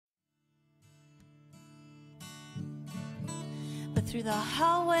through the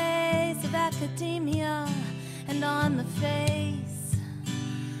hallways of academia and on the face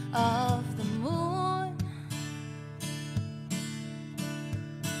of the moon.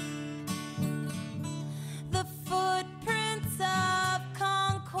 The footprints of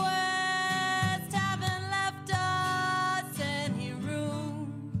conquest haven't left us any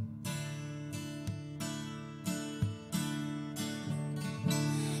room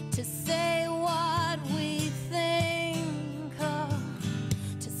to say what we think,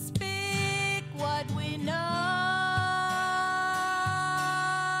 to speak what we know.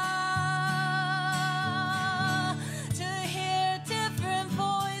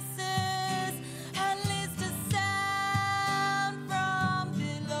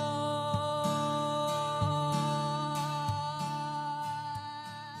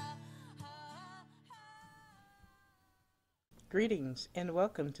 Greetings and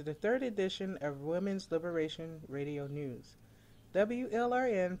welcome to the third edition of Women's Liberation Radio News.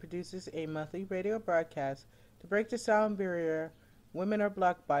 WLRN produces a monthly radio broadcast to break the sound barrier women are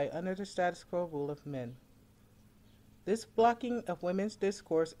blocked by under the status quo rule of men. This blocking of women's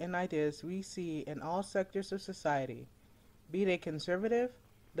discourse and ideas we see in all sectors of society, be they conservative,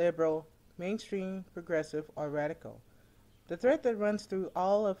 liberal, mainstream, progressive, or radical. The thread that runs through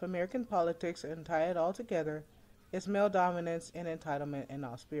all of American politics and tie it all together is male dominance and entitlement in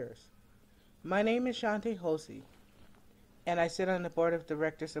all spheres. My name is Shantae Hosey, and I sit on the board of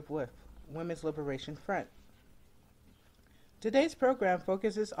directors of WIF, Women's Liberation Front. Today's program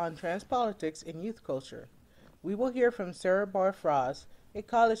focuses on trans politics and youth culture. We will hear from Sarah Barr-Frost, a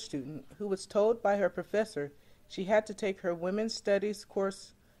college student who was told by her professor she had to take her women's studies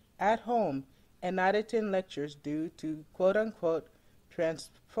course at home and not attend lectures due to quote-unquote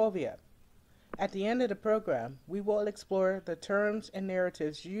transphobia. At the end of the program, we will explore the terms and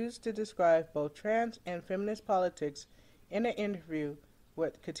narratives used to describe both trans and feminist politics in an interview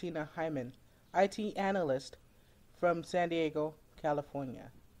with Katina Hyman, IT analyst from San Diego,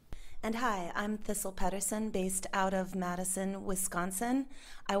 California. And hi, I'm Thistle Pedersen, based out of Madison, Wisconsin.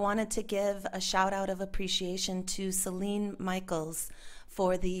 I wanted to give a shout out of appreciation to Celine Michaels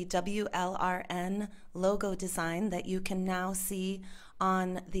for the WLRN logo design that you can now see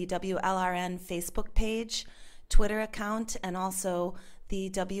on the WLRN Facebook page, Twitter account, and also the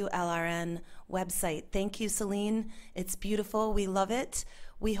WLRN website. Thank you, Celine. It's beautiful. We love it.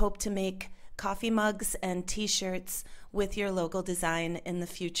 We hope to make coffee mugs and t-shirts with your logo design in the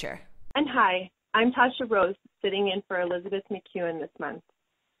future. And hi, I'm Tasha Rose, sitting in for Elizabeth McEwen this month.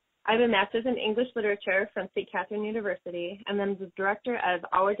 I have a master's in English literature from St. Catherine University, and I'm the director of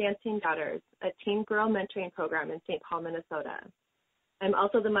Our Dancing Daughters, a teen girl mentoring program in St. Paul, Minnesota. I'm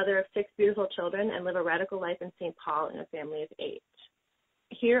also the mother of 6 beautiful children and live a radical life in St. Paul in a family of 8.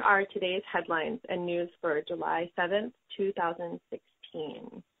 Here are today's headlines and news for July 7th,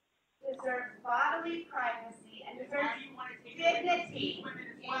 2016. Deserves bodily privacy and deserves dignity,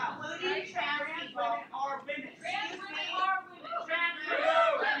 including trans people. Trans women are women. Trans women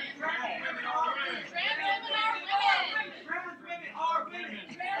are women. Trans women are women. Trans women are women.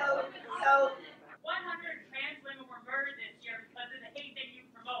 So 100 trans women were murdered this year because of the hate that you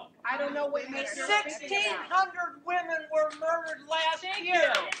promote. I don't know what 1,600 women were murdered last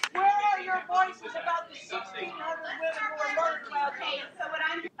year. Where are your voices about the 1,600 women who were murdered last year? So what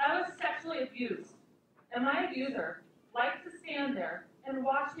I was sexually abused, and my abuser liked to stand there and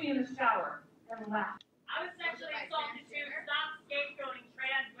watch me in the shower and laugh. I was sexually assaulted too. Stop scapegoating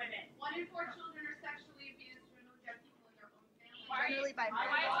trans women. 1 in 4 children are sexually abused or no dead people in their own family. Generally by men.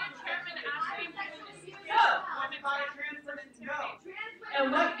 Why is the chairman asking women by trans women to go? And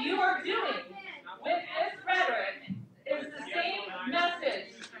what you are doing with this rhetoric is the same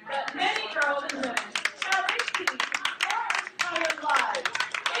message that many girls and women have received their entire lives.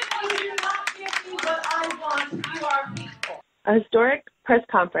 If you do not give me what I want, you are hateful. A historic press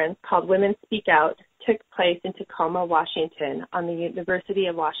conference called Women Speak Out took place in Tacoma, Washington, on the University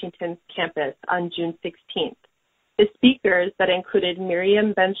of Washington's campus on June 16th. The speakers that included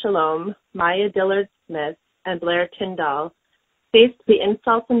Miriam Ben-Shalom, Maya Dillard-Smith, and Blair Tyndall faced the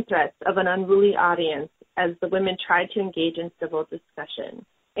insults and threats of an unruly audience as the women tried to engage in civil discussion.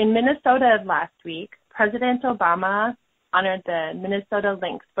 In Minnesota last week, President Obama honored the Minnesota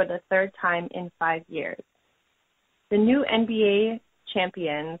Lynx for the 3rd time in 5 years. The new NBA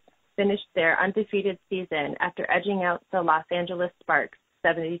champions finished their undefeated season after edging out the Los Angeles Sparks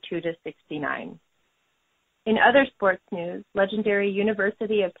 72-69. In other sports news, legendary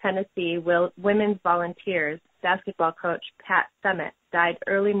University of Tennessee women's volunteers basketball coach Pat Summitt died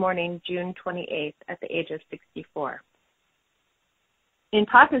early morning June 28th at the age of 64. In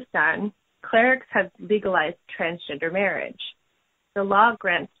Pakistan, clerics have legalized transgender marriage. The law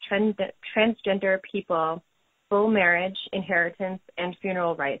grants transgender people full marriage, inheritance, and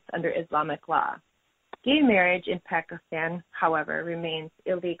funeral rights under Islamic law. Gay marriage in Pakistan, however, remains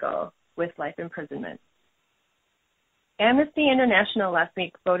illegal with life imprisonment. Amnesty International last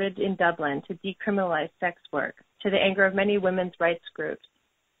week voted in Dublin to decriminalize sex work, to the anger of many women's rights groups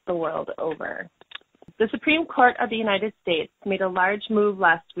the world over. The Supreme Court of the United States made a large move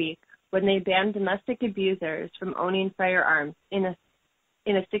last week when they banned domestic abusers from owning firearms in a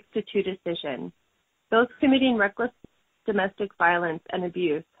 6-2 decision. Those committing reckless domestic violence and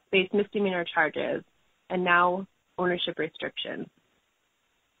abuse face misdemeanor charges and now ownership restrictions.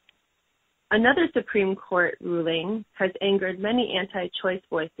 Another Supreme Court ruling has angered many anti-choice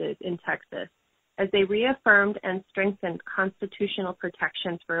voices in Texas as they reaffirmed and strengthened constitutional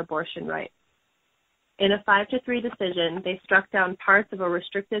protections for abortion rights. In a 5-3 decision, they struck down parts of a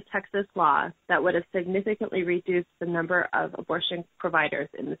restrictive Texas law that would have significantly reduced the number of abortion providers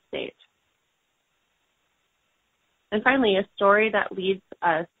in the state. And finally, a story that leads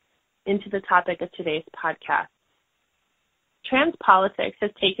us into the topic of today's podcast. Trans politics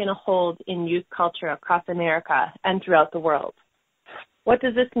has taken a hold in youth culture across America and throughout the world. What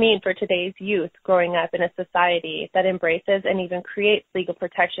does this mean for today's youth growing up in a society that embraces and even creates legal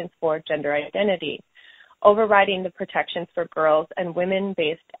protections for gender identity, overriding the protections for girls and women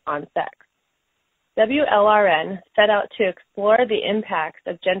based on sex? WLRN set out to explore the impacts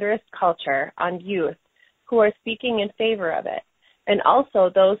of genderist culture on youth who are speaking in favor of it, and also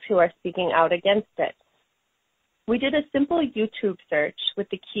those who are speaking out against it. We did a simple YouTube search with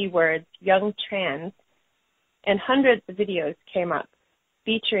the keywords young trans, and hundreds of videos came up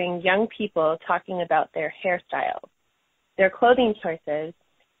featuring young people talking about their hairstyles, their clothing choices,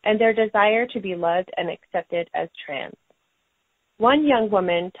 and their desire to be loved and accepted as trans. One young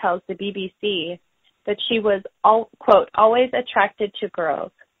woman tells the BBC that she was, quote, always attracted to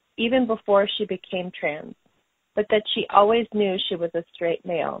girls, even before she became trans, but that she always knew she was a straight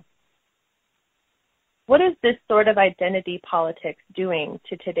male. What is this sort of identity politics doing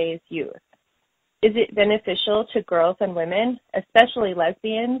to today's youth? Is it beneficial to girls and women, especially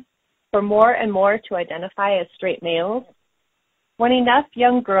lesbians, for more and more to identify as straight males? When enough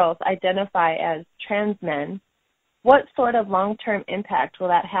young girls identify as trans men, what sort of long-term impact will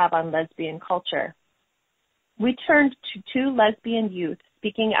that have on lesbian culture? We turned to 2 lesbian youth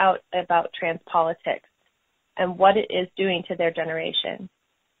speaking out about trans politics and what it is doing to their generation.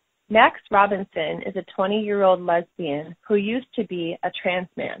 Max Robinson is a 20-year-old lesbian who used to be a trans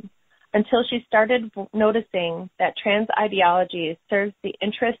man until she started noticing that trans ideology serves the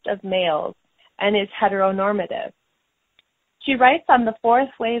interest of males and is heteronormative. She writes on the Fourth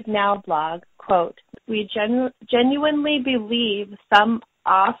Wave Now blog, quote, "We genuinely believe some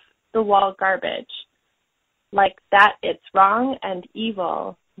off-the-wall garbage, like that it's wrong and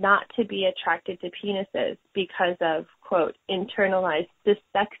evil not to be attracted to penises because of, quote, internalized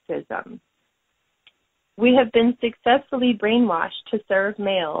cissexism. We have been successfully brainwashed to serve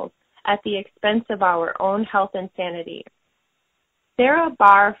males at the expense of our own health and sanity." Sarah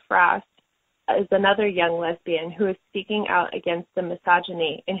Barr-Frost is another young lesbian who is speaking out against the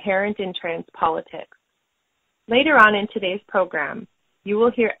misogyny inherent in trans politics. Later on in today's program, you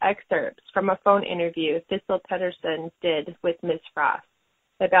will hear excerpts from a phone interview Thistle Pedersen did with Ms. Frost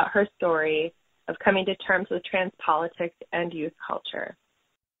about her story of coming to terms with trans politics and youth culture.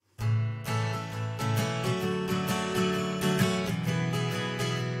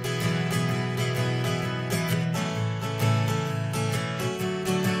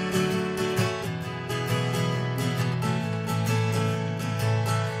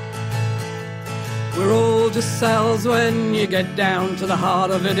 We're all just cells when you get down to the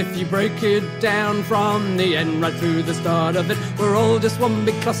heart of it. If you break it down from the end right through the start of it, we're all just one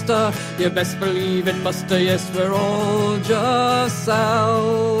big cluster. You best believe it, Buster. Yes, we're all just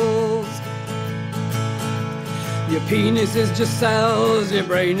cells. Your penis is just cells, your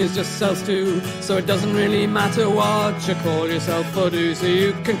brain is just cells too. So it doesn't really matter what you call yourself or do. So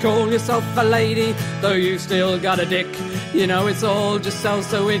you can call yourself a lady, though you still got a dick. You know it's all just cells,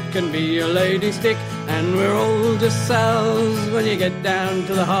 so it can be your lady stick. And we're all just cells when you get down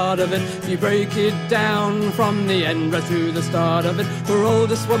to the heart of it. You break it down from the end right through the start of it. We're all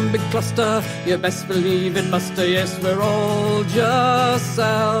just one big cluster, you best believe it, Buster. Yes, we're all just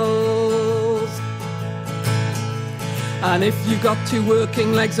cells. And if you've got two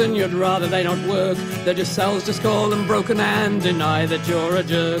working legs and you'd rather they not work, they're just cells, just call them broken and deny that you're a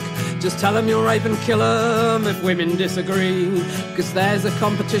jerk. Just tell them you'll rape and kill them if women disagree. Because there's a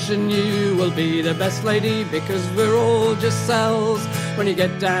competition, you will be the best lady, because we're all just cells. When you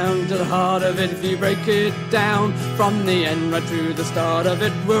get down to the heart of it, if you break it down from the end right through the start of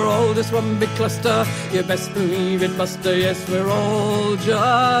it, we're all just one big cluster. You best believe it, Buster, yes, we're all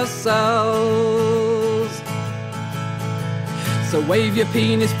just cells. So wave your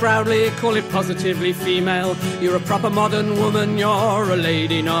penis proudly, call it positively female. You're a proper modern woman, you're a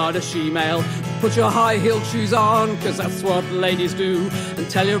lady, not a she-male. Put your high-heeled shoes on, 'cause that's what ladies do. And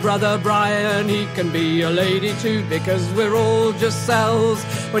tell your brother Brian he can be a lady too, because we're all just cells.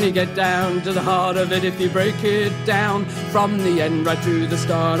 When you get down to the heart of it, if you break it down from the end right through the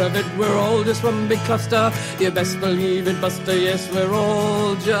start of it, we're all just one big cluster. You best believe it, Buster, yes, we're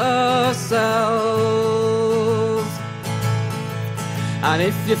all just cells. And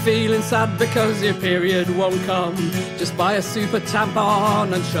if you're feeling sad because your period won't come, just buy a super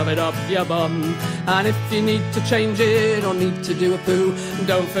tampon and shove it up your bum. And if you need to change it or need to do a poo,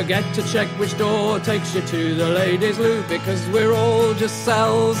 don't forget to check which door takes you to the ladies' loo, because we're all just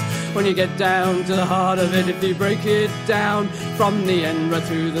cells. When you get down to the heart of it, if you break it down from the end right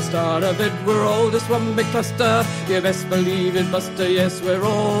through the start of it, we're all just one big cluster. You best believe it, Buster, yes, we're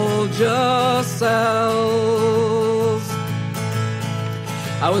all just cells.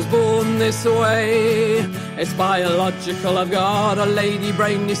 I was born this way, it's biological, I've got a lady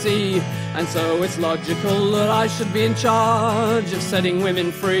brain, you see, and so it's logical that I should be in charge of setting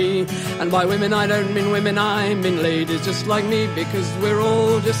women free. And by women I don't mean women, I mean ladies just like me, because we're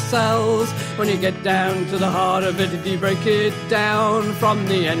all just cells. When you get down to the heart of it, if you break it down from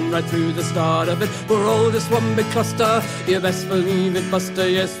the end right through the start of it, we're all just one big cluster. You best believe it, Buster,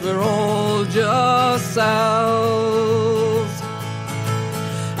 yes, we're all just cells.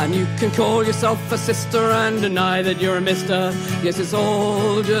 And you can call yourself a sister and deny that you're a mister. Yes, it's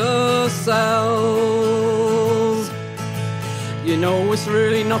all just cells. You know, it's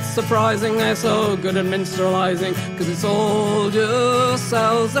really not surprising they're so good at minstrelizing, 'cause it's all just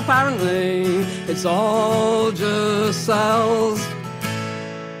cells. Apparently, it's all just cells.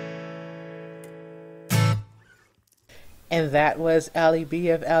 And that was Allie B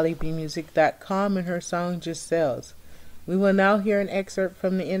of AllieBmusic.com and her song Just Cells. We will now hear an excerpt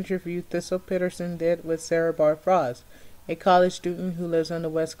from the interview Thistle Peterson did with Sarah Barr Frost, a college student who lives on the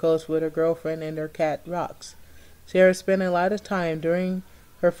West Coast with her girlfriend and their cat, Rox. Sarah spent a lot of time during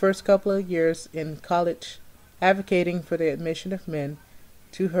her first couple of years in college advocating for the admission of men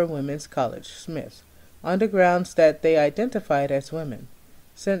to her women's college, Smith, on the grounds that they identified as women.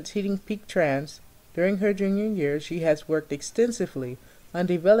 Since hitting peak trans during her junior year, she has worked extensively on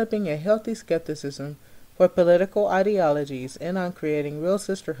developing a healthy skepticism for political ideologies and on creating real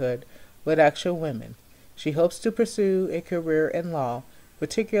sisterhood with actual women. She hopes to pursue a career in law,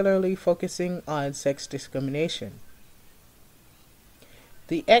 particularly focusing on sex discrimination.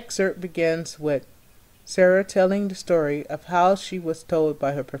 The excerpt begins with Sarah telling the story of how she was told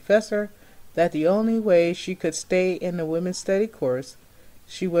by her professor that the only way she could stay in the women's study course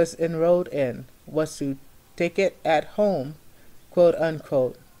she was enrolled in was to take it at home, quote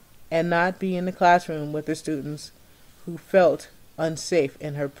unquote, and not be in the classroom with the students who felt unsafe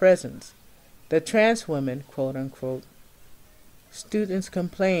in her presence. The trans women, quote unquote, students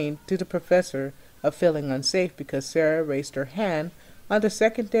complained to the professor of feeling unsafe because Sarah raised her hand on the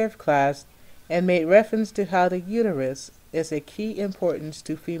second day of class and made reference to how the uterus is a key importance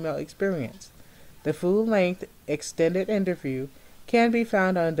to female experience. The full-length extended interview can be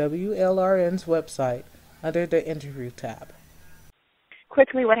found on WLRN's website under the interview tab.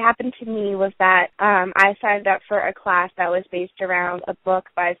 Quickly, what happened to me was that I signed up for a class that was based around a book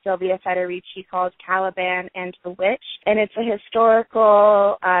by Sylvia Federici called Caliban and the Witch, and it's a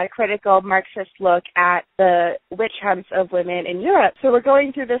historical, critical Marxist look at the witch hunts of women in Europe. So we're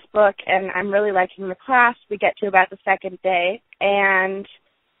going through this book, and I'm really liking the class. We get to about the second day, and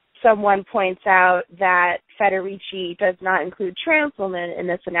someone points out that Federici does not include trans women in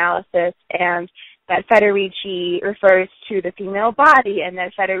this analysis, and that Federici refers to the female body, and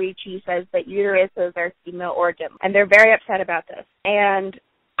that Federici says that uteruses are female organs. And they're very upset about this. And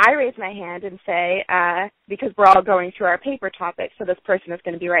I raise my hand and say, because we're all going through our paper topics, so this person is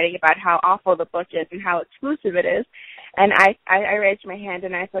going to be writing about how awful the book is and how exclusive it is. And I raised my hand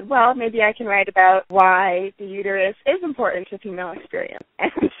and I said, well, maybe I can write about why the uterus is important to female experience.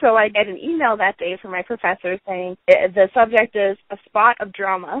 And so I get an email that day from my professor saying the subject is a spot of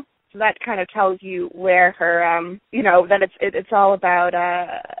drama. So that kind of tells you where her, that it's all about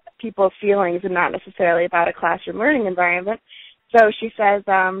people's feelings and not necessarily about a classroom learning environment. So she says,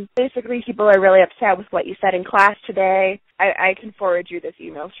 basically people are really upset with what you said in class today. I can forward you this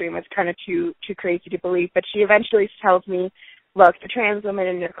email stream. It's kind of too crazy to believe. But she eventually tells me, look, the trans women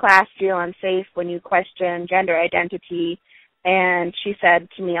in your class feel unsafe when you question gender identity. And she said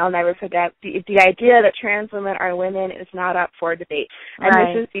to me, I'll never forget, the idea that trans women are women is not up for debate. And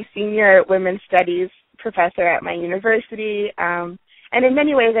This is the senior women's studies professor at my university. And in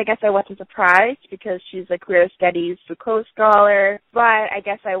many ways, I guess I wasn't surprised because she's a queer studies Foucault scholar. But I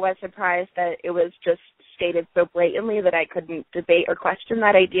guess I was surprised that it was just stated so blatantly that I couldn't debate or question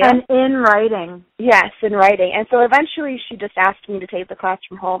that idea. And in writing. Yes, in writing. And so eventually she just asked me to take the class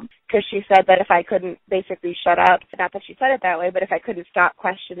from home because she said that if I couldn't basically shut up, not that she said it that way, but if I couldn't stop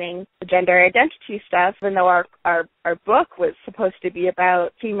questioning the gender identity stuff, even though our book was supposed to be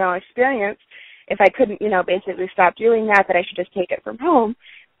about female experience, if I couldn't, basically stop doing that I should just take it from home.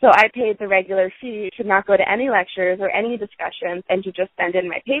 So I paid the regular fee to not go to any lectures or any discussions and to just send in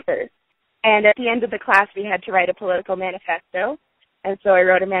my papers. And at the end of the class, we had to write a political manifesto. And so I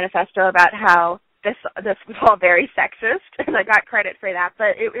wrote a manifesto about how this was all very sexist, and I got credit for that.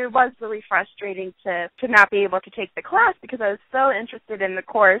 But it was really frustrating to not be able to take the class because I was so interested in the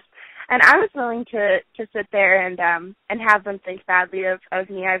course. And I was willing to sit there and have them think badly of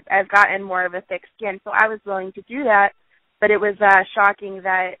me. I've gotten more of a thick skin, so I was willing to do that. But it was shocking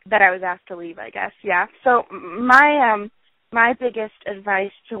that I was asked to leave, I guess. Yeah. So my biggest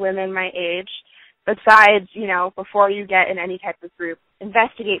advice to women my age, besides, before you get in any type of group,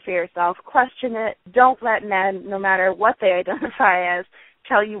 investigate for yourself, question it. Don't let men, no matter what they identify as,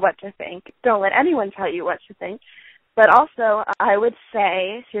 tell you what to think. Don't let anyone tell you what to think. But also, I would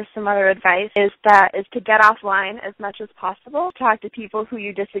say, here's some other advice, is to get offline as much as possible, talk to people who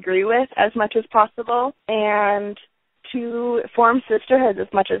you disagree with as much as possible, and to form sisterhoods as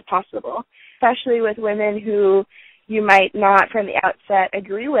much as possible, especially with women who you might not from the outset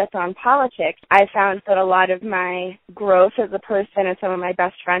agree with on politics. I found that a lot of my growth as a person and some of my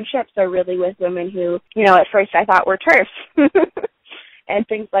best friendships are really with women who, at first I thought were TERFs. And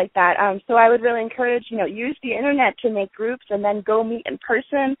things like that. So I would really encourage, use the internet to make groups and then go meet in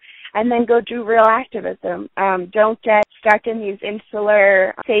person and then go do real activism. Don't get stuck in these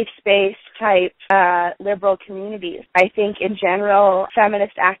insular, safe space type liberal communities. I think in general,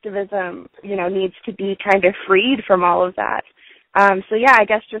 feminist activism, needs to be kind of freed from all of that. So yeah, I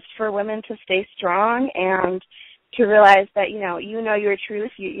guess just for women to stay strong and to realize that, you know your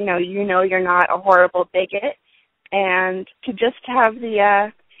truth, you know you're not a horrible bigot. And to just have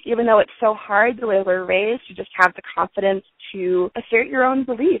even though it's so hard the way we're raised, to just have the confidence to assert your own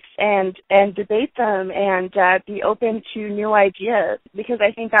beliefs and debate them and be open to new ideas, because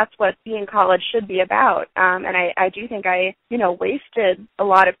I think that's what being college should be about. And I do think I wasted a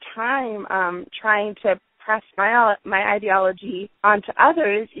lot of time trying to press my ideology onto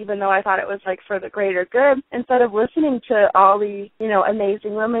others, even though I thought it was for the greater good, instead of listening to all the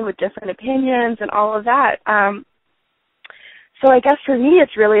amazing women with different opinions and all of that. So I guess for me,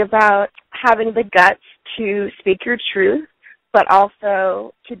 it's really about having the guts to speak your truth, but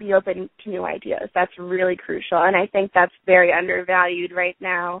also to be open to new ideas. That's really crucial, and I think that's very undervalued right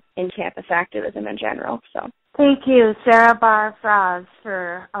now in campus activism in general. So thank you, Sarah Barr-Fraz,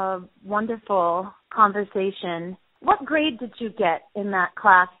 for a wonderful conversation. What grade did you get in that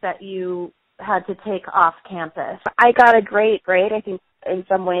class that you had to take off campus? I got a great grade. I think in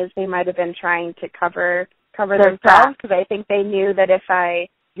some ways they might have been trying to cover themselves, because I think they knew that if I,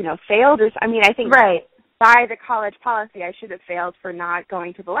 failed, I think right. By the college policy, I should have failed for not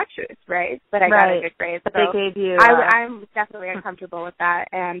going to the lectures, right? But I got a good grade. But so they gave you. I'm definitely uncomfortable with that,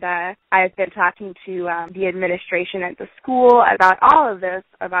 and I've been talking to the administration at the school about all of this,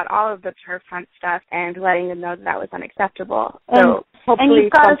 about all of the turf hunt stuff, and letting them know that was unacceptable. So hopefully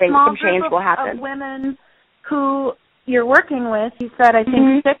some change will happen. Of women who you're working with, you said I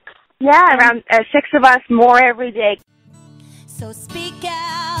think 6. Yeah, around 6 of us, more every day. So speak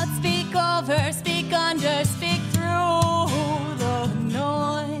out, speak over, speak under, speak through the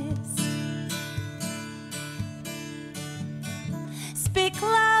noise. Speak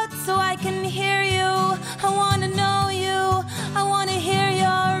loud so I can hear you. I want to know you. I want to hear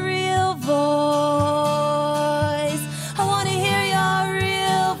your real voice. I want to hear your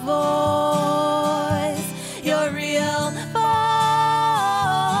real voice. Your real voice.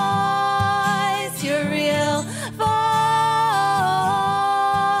 Your real voice.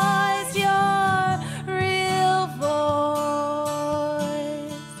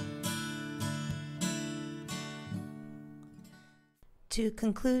 To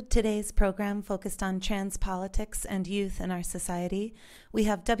conclude today's program focused on trans politics and youth in our society, we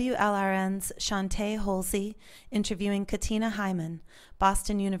have WLRN's Shantae Holsey interviewing Katina Hyman,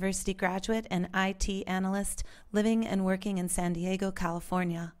 Boston University graduate and IT analyst living and working in San Diego,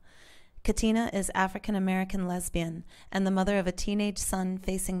 California. Katina is African-American lesbian and the mother of a teenage son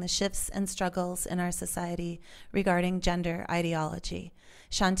facing the shifts and struggles in our society regarding gender ideology.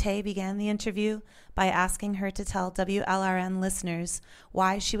 Shantae began the interview by asking her to tell WLRN listeners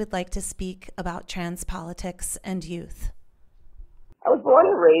why she would like to speak about trans politics and youth. I was born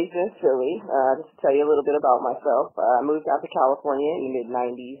and raised in Philly. Just to tell you a little bit about myself, I moved out to California in the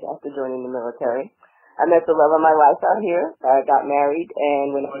mid-'90s after joining the military. I met the love of my life out here. I got married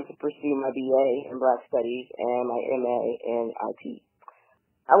and went on to pursue my BA in Black Studies and my MA in IT.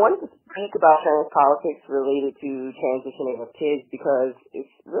 I wanted to speak about trans politics related to transitioning of kids because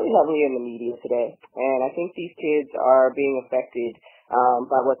it's really heavily in the media today. And I think these kids are being affected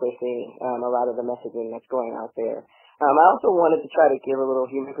by what they're seeing, a lot of the messaging that's going out there. I also wanted to try to give a little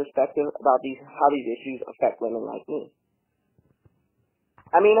human perspective about how these issues affect women like me.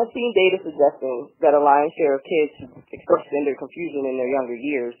 I mean, I've seen data suggesting that a lion's share of kids who express gender confusion in their younger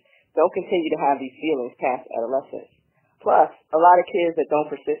years don't continue to have these feelings past adolescence. Plus, a lot of kids that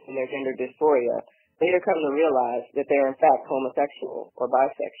don't persist in their gender dysphoria later come to realize that they're in fact homosexual or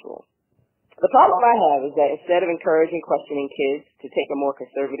bisexual. The problem I have is that instead of encouraging questioning kids to take a more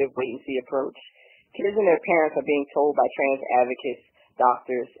conservative wait-and-see approach, kids and their parents are being told by trans advocates,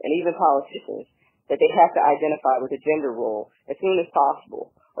 doctors, and even politicians that they have to identify with a gender role as soon as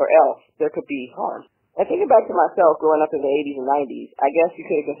possible, or else there could be harm. And thinking back to myself growing up in the 80s and 90s, I guess you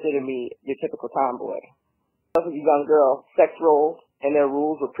could have considered me your typical tomboy. As a young girl, sex roles and their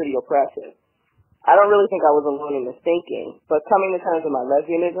rules were pretty oppressive. I don't really think I was alone in this thinking, but coming to terms with my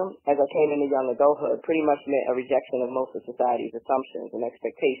lesbianism as I came into young adulthood pretty much meant a rejection of most of society's assumptions and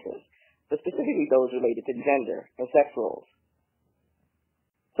expectations, but specifically those related to gender and sex roles.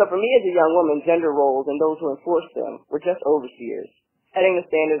 So for me as a young woman, gender roles and those who enforce them were just overseers, setting the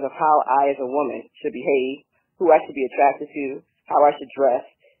standards of how I as a woman should behave, who I should be attracted to, how I should dress,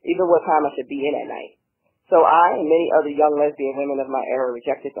 even what time I should be in at night. So I and many other young lesbian women of my era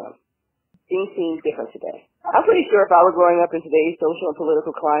rejected them. Things seem different today. I'm pretty sure if I were growing up in today's social and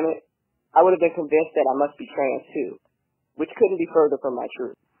political climate, I would have been convinced that I must be trans too, which couldn't be further from my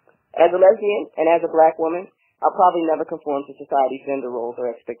truth. As a lesbian and as a black woman, I'll probably never conform to society's gender roles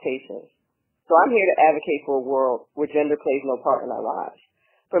or expectations. So I'm here to advocate for a world where gender plays no part in our lives.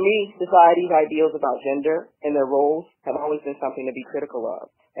 For me, society's ideals about gender and their roles have always been something to be critical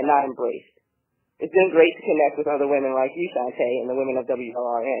of and not embraced. It's been great to connect with other women like you, Shantae, and the women of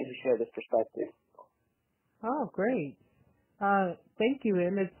WLRN who share this perspective. Oh, great. Thank you,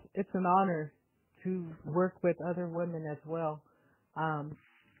 and it's an honor to work with other women as well.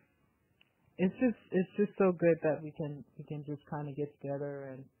 It's just so good that we can just kind of get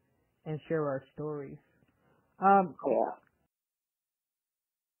together and share our stories. Yeah.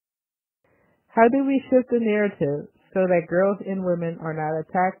 How do we shift the narrative so that girls and women are not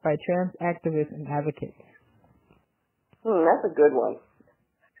attacked by trans activists and advocates? That's a good one.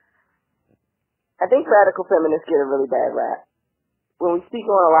 I think radical feminists get a really bad rap. When we speak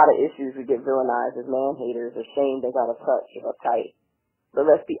on a lot of issues, we get villainized as man-haters or shamed as out of touch or uptight.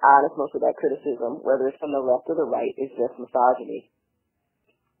 But let's be honest, most of that criticism, whether it's from the left or the right, is just misogyny.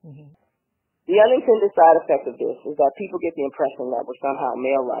 Mm-hmm. The unintended side effect of this is that people get the impression that we're somehow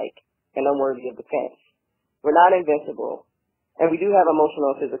male-like and unworthy of defense. We're not invincible, and we do have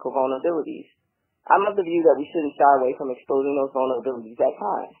emotional and physical vulnerabilities. I'm of the view that we shouldn't shy away from exposing those vulnerabilities at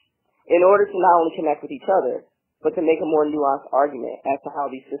times, in order to not only connect with each other, but to make a more nuanced argument as to how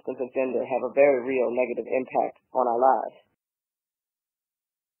these systems of gender have a very real negative impact on our lives.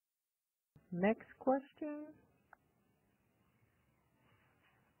 Next question.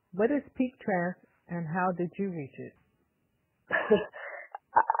 What is peak trans, and how did you reach it?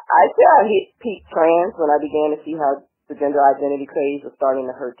 I say I hit peak trans when I began to see how the gender identity craze was starting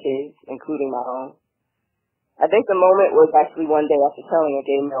to hurt kids, including my own. I think the moment was actually one day after telling a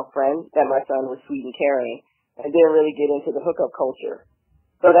gay male friend that my son was sweet and caring and didn't really get into the hookup culture.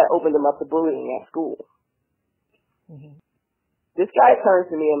 So that opened him up to bullying at school. Mm-hmm. This guy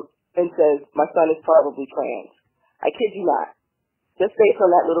turns to me and says, "My son is probably trans." I kid you not. Just based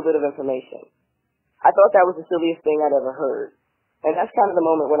on that little bit of information. I thought that was the silliest thing I'd ever heard. And that's kind of the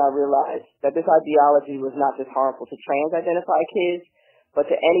moment when I realized that this ideology was not just harmful to trans-identified kids, but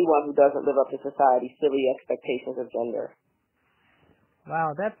to anyone who doesn't live up to society's silly expectations of gender.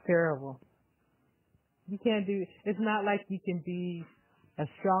 Wow, that's terrible. You can't do, it's not like you can be a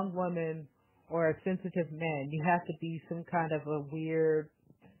strong woman or a sensitive man. You have to be some kind of a weird,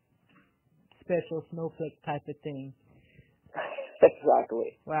 special snowflake type of thing.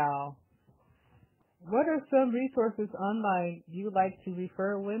 Exactly. Wow. What are some resources online you like to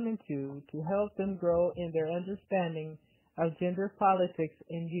refer women to help them grow in their understanding of gender politics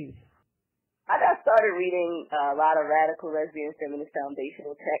and youth? I got started reading a lot of radical lesbian feminist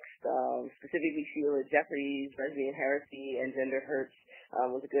foundational texts, specifically Sheila Jeffries' Lesbian Heresy and Gender Hurts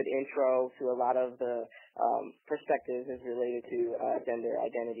was a good intro to a lot of the perspectives as related to gender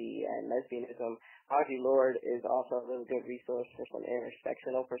identity and lesbianism. Audre Lorde is also a really good resource for some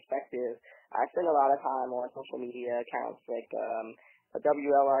intersectional perspective. I spend a lot of time on social media accounts like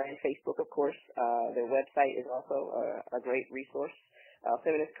WLRN Facebook, of course. Their website is also a great resource.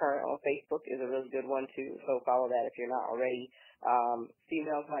 Feminist Current on Facebook is a really good one too, so follow that if you're not already.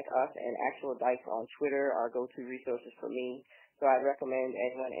 Females Like Us and Actual Dice on Twitter are go-to resources for me. So I'd recommend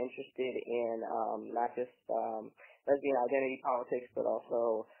anyone interested in not just lesbian identity politics, but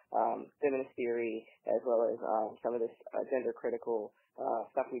also feminist theory, as well as some of this gender-critical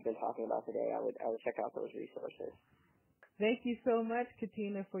stuff we've been talking about today. I would check out those resources. Thank you so much,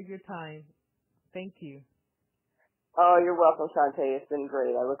 Katina, for your time. Thank you. Oh, you're welcome, Shantae. It's been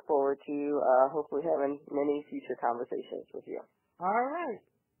great. I look forward to hopefully having many future conversations with you. All right.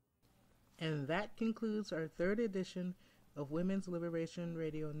 And that concludes our third edition of Women's Liberation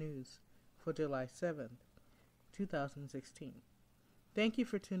Radio News for July 7th, 2016. Thank you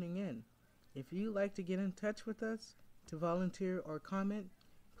for tuning in. If you'd like to get in touch with us, to volunteer or comment,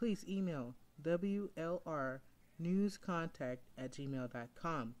 please email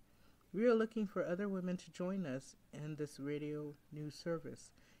WLRnewscontact@gmail.com. We are looking for other women to join us in this radio news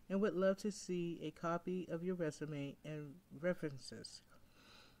service and would love to see a copy of your resume and references.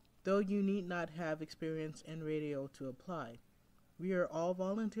 Though you need not have experience in radio to apply, we are all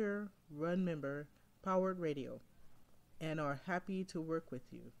volunteer, run member, powered radio, and are happy to work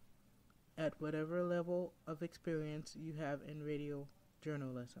with you at whatever level of experience you have in radio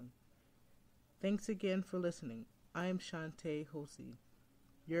journalism. Thanks again for listening. I am Shantae Hosey,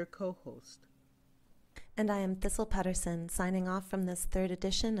 your co-host. And I am Thistle Pedersen, signing off from this third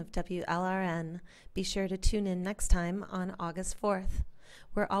edition of WLRN. Be sure to tune in next time on August 4th.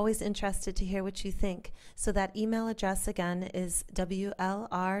 We're always interested to hear what you think, so that email address again is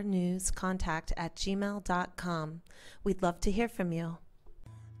WLRnewscontact@gmail.com. We'd love to hear from you.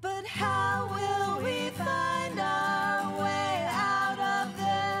 But how will we find our way out of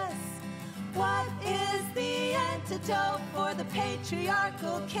this? What is the antidote for the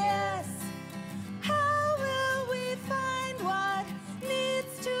patriarchal kiss? How will we find what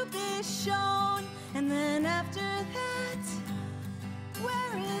needs to be shown? And then after that,